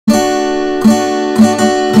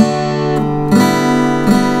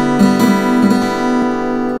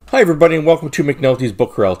everybody, and welcome to McNulty's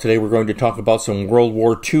Book Corral. Today we're going to talk about some World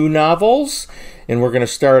War II novels, and we're going to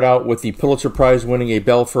start out with the Pulitzer Prize-winning A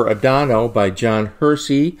Bell for Adano by John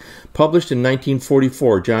Hersey, published in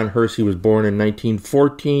 1944. John Hersey was born in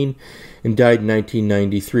 1914 and died in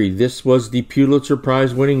 1993. This was the Pulitzer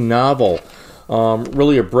Prize-winning novel.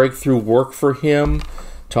 Really a breakthrough work for him,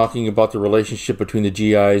 talking about the relationship between the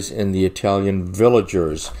GIs and the Italian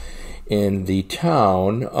villagers in the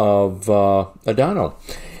town of Adano.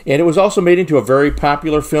 And it was also made into a very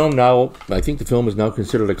popular film. Now, I think the film is now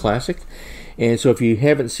considered a classic. And so if you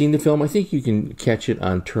haven't seen the film, I think you can catch it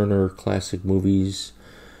on Turner Classic Movies,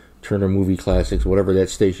 Turner Movie Classics, whatever that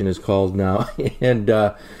station is called now. And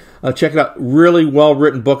check it out. Really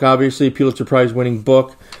well-written book, obviously, Pulitzer Prize-winning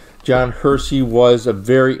book. John Hersey was a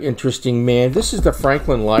very interesting man. This is the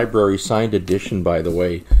Franklin Library signed edition, by the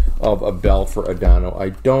way, of A Bell for Adano. I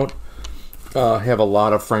don't have a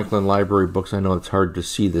lot of Franklin Library books. I know it's hard to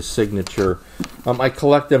see the signature. I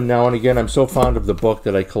collect them now and again. I'm so fond of the book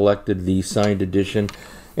that I collected the signed edition.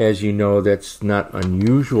 As you know, that's not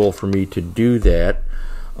unusual for me to do that.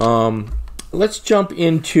 Let's jump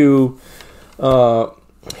into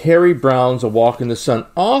Harry Brown's A Walk in the Sun,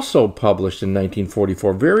 also published in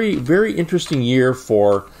 1944. Very, very interesting year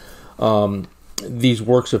for these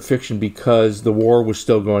works of fiction because the war was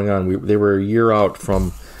still going on. They were a year out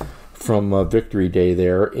from Victory Day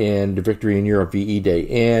there, and Victory in Europe, VE Day.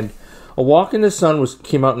 And A Walk in the Sun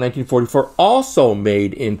came out in 1944, also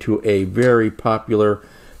made into a very popular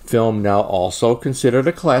film, now also considered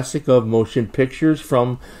a classic of motion pictures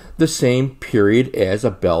from the same period as A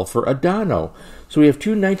Bell for Adano. So we have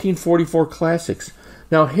two 1944 classics.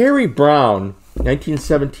 Now, Harry Brown,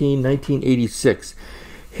 1917, 1986.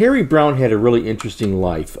 Harry Brown had a really interesting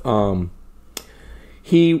life.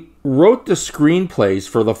 He wrote the screenplays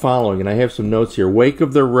for the following, and I have some notes here. Wake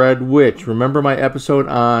of the Red Witch. Remember my episode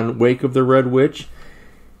on Wake of the Red Witch?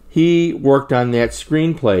 He worked on that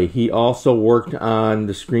screenplay. He also worked on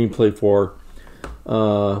the screenplay for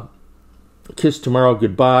Kiss Tomorrow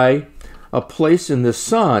Goodbye, A Place in the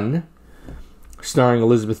Sun, starring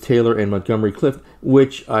Elizabeth Taylor and Montgomery Clift,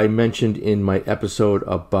 which I mentioned in my episode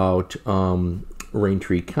about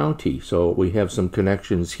Raintree County. So we have some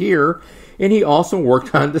connections here. And he also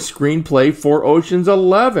worked on the screenplay for Ocean's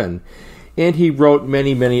 11. And he wrote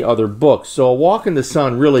many, many other books. So A Walk in the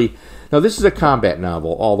Sun really... Now, this is a combat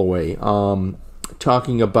novel all the way,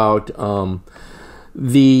 talking about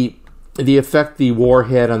the effect the war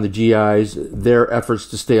had on the GIs, their efforts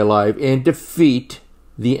to stay alive and defeat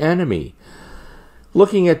the enemy.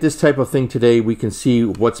 Looking at this type of thing today, we can see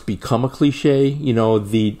what's become a cliche. You know,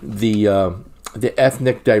 the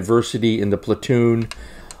ethnic diversity in the platoon,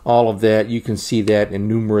 all of that. You can see that in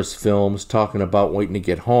numerous films, talking about waiting to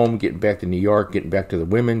get home, getting back to New York, getting back to the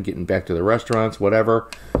women, getting back to the restaurants, whatever.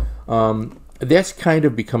 That's kind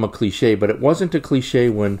of become a cliche, but it wasn't a cliche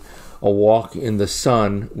when A Walk in the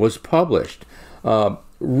Sun was published.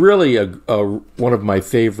 Really one of my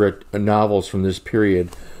favorite novels from this period.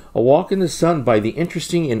 A Walk in the Sun by the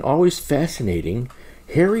interesting and always fascinating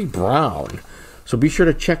Harry Brown. So be sure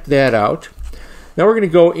to check that out. Now we're going to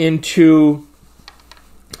go into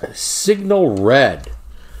Signal Red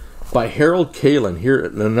by Harold Kalin. Here,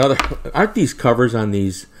 another. Aren't these covers on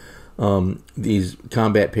these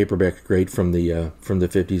combat paperbacks great from the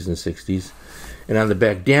 50s and 60s? And on the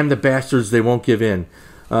back, damn the bastards, they won't give in.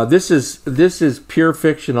 This is pure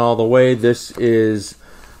fiction all the way. This is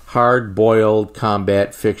hard-boiled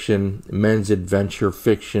combat fiction, men's adventure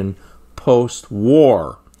fiction,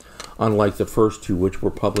 post-war. Unlike the first two, which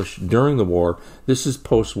were published during the war, this is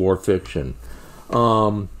post-war fiction.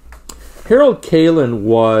 Harold Kalin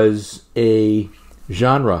was a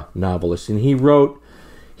genre novelist, and he wrote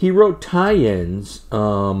tie-ins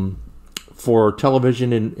for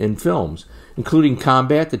television and films, including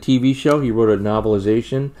Combat, the TV show. He wrote a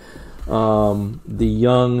novelization,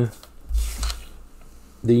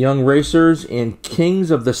 The Young Racers, and Kings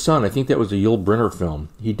of the Sun. I think that was a Yul Brynner film.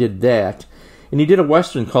 He did that. And he did a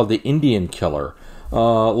Western called The Indian Killer.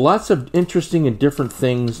 Lots of interesting and different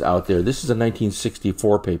things out there. This is a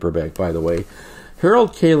 1964 paperback, by the way.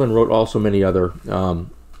 Harold Kalin wrote also many other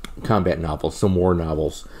combat novels, some war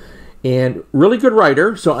novels. And really good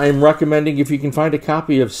writer, so I'm recommending if you can find a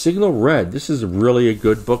copy of Signal Red. This is really a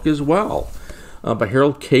good book as well, by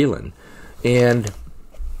Harold Kalin. And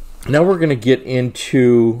now we're going to get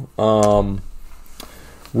into...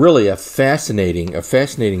 really a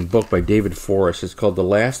fascinating book by David Forrest. It's called The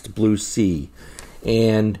Last Blue Sea.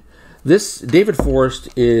 And this David Forrest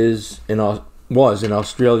was an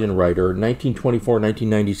Australian writer,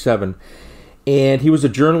 1924-1997, and he was a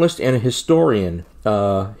journalist and a historian.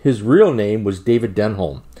 His real name was David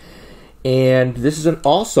Denholm. And this is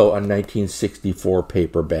also a 1964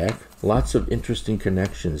 paperback. Lots of interesting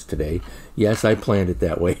connections today. Yes, I planned it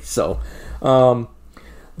that way. So, The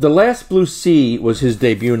Last Blue Sea was his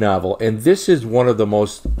debut novel, and this is one of the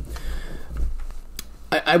most,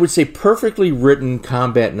 I would say, perfectly written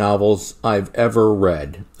combat novels I've ever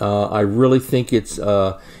read. I really think it's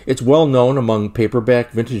well known among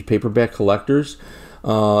vintage paperback collectors.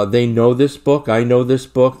 They know this book. I know this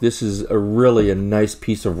book. This is really a nice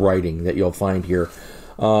piece of writing that you'll find here.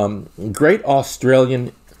 Great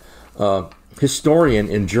Australian historian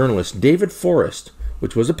and journalist David Forrest,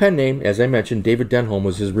 which was a pen name, as I mentioned. David Denholm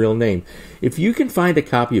was his real name. If you can find a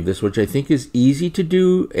copy of this, which I think is easy to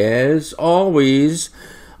do, as always,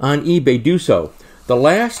 on eBay, do so. The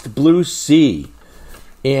Last Blue Sea.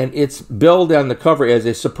 And it's billed on the cover as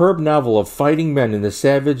a superb novel of fighting men in the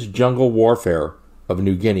savage jungle warfare of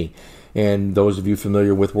New Guinea. And those of you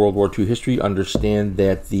familiar with World War II history understand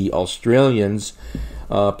that the Australians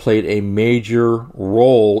played a major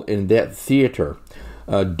role in that theater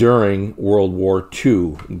during World War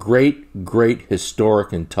II. Great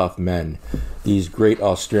historic and tough men. These great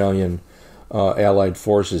Australian Allied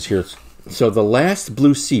forces here. So The Last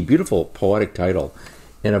Blue Sea, beautiful poetic title,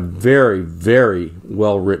 and a very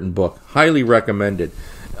well-written book. Highly recommended.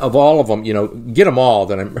 Of all of them, get them all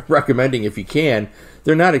that I'm recommending if you can.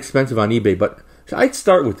 They're not expensive on eBay, but I'd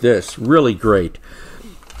start with this. Really great.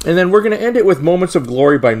 And then we're going to end it with Moments of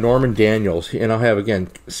Glory by Norman Daniels. And I'll have, again,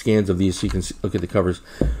 scans of these so you can look at the covers.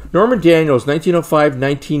 Norman Daniels,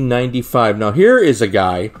 1905-1995. Now, here is a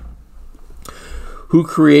guy who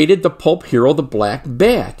created the pulp hero, the Black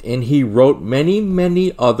Bat. And he wrote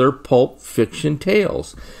many other pulp fiction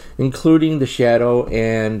tales, including The Shadow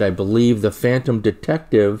and, I believe, The Phantom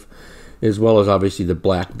Detective, as well as, obviously, The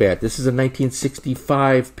Black Bat. This is a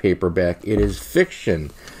 1965 paperback. It is fiction.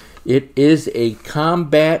 It is a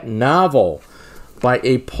combat novel by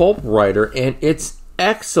a pulp writer, and it's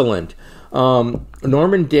excellent. I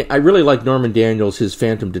really like Norman Daniels, his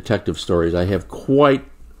Phantom Detective stories. I have quite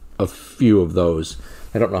a few of those.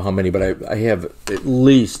 I don't know how many, but I have at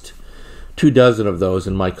least 24 of those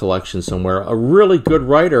in my collection somewhere. A really good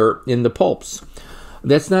writer in the pulps.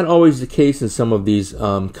 That's not always the case in some of these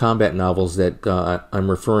combat novels that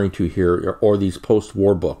I'm referring to here, or these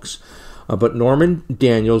post-war books. But Norman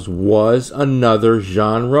Daniels was another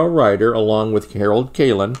genre writer, along with Harold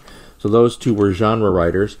Kalin. So those two were genre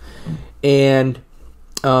writers. And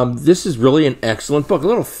this is really an excellent book, a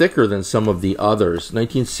little thicker than some of the others.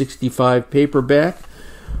 1965 paperback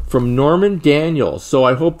from Norman Daniels. So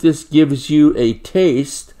I hope this gives you a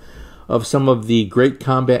taste of some of the great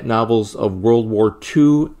combat novels of World War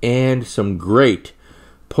II and some great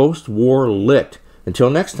post-war lit. Until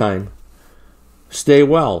next time, stay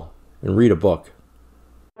well and read a book.